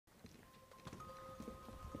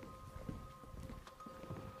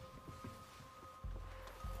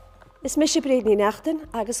Is mis Bríd ní Neachtain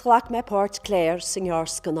agus ghlach me páirt Clare san ghearr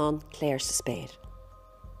scanán Clare sa Spéir.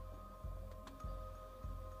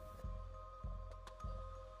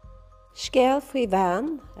 Scéal faoi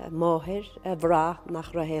bhean, máthir, bhrá nach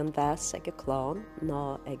rahéan bheas ag a chlán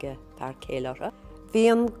ná ag a pár céileara. Bhí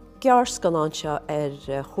an ghearr scanán seo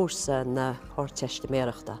chósa na háirteiste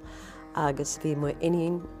méireachta agus bhí mu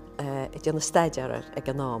iníon i dtí na staidearar ag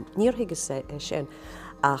an nám. Níor thuigas sin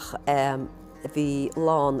ach bhí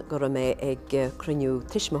lán go mé ag cruniú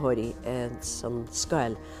tuismitheoirí san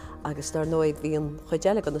scoil agus dar nóid bhí an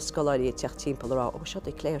chuideala an na scoláirí teach timpeall rá, ó seo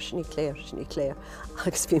Clare, sinní Clare,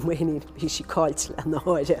 agus bhí muoín bhí sí cáilt le na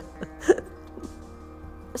háide.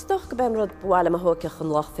 Is doch go ben rud bhile a thuceach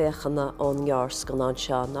an lech féchanna ón ghearr scanán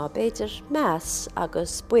seo ná beidir meas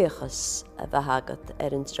agus buchas a bheith agat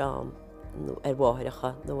an drám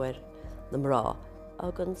bháthaireacha nó na mrá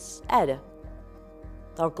agus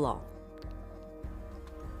dar glán.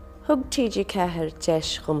 Thug tíidir cethir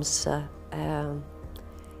deis chumsa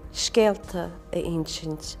scéalta a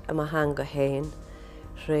insint a hanga héin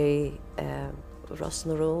ré ras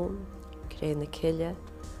na rún, cré na ciile,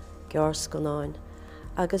 ghearr scanáin,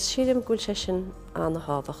 agus siadm gúil sé sin anna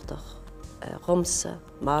hábhachtach, chumsa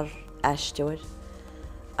mar eisteoir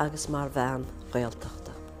agus mar bhean ghaeltacht.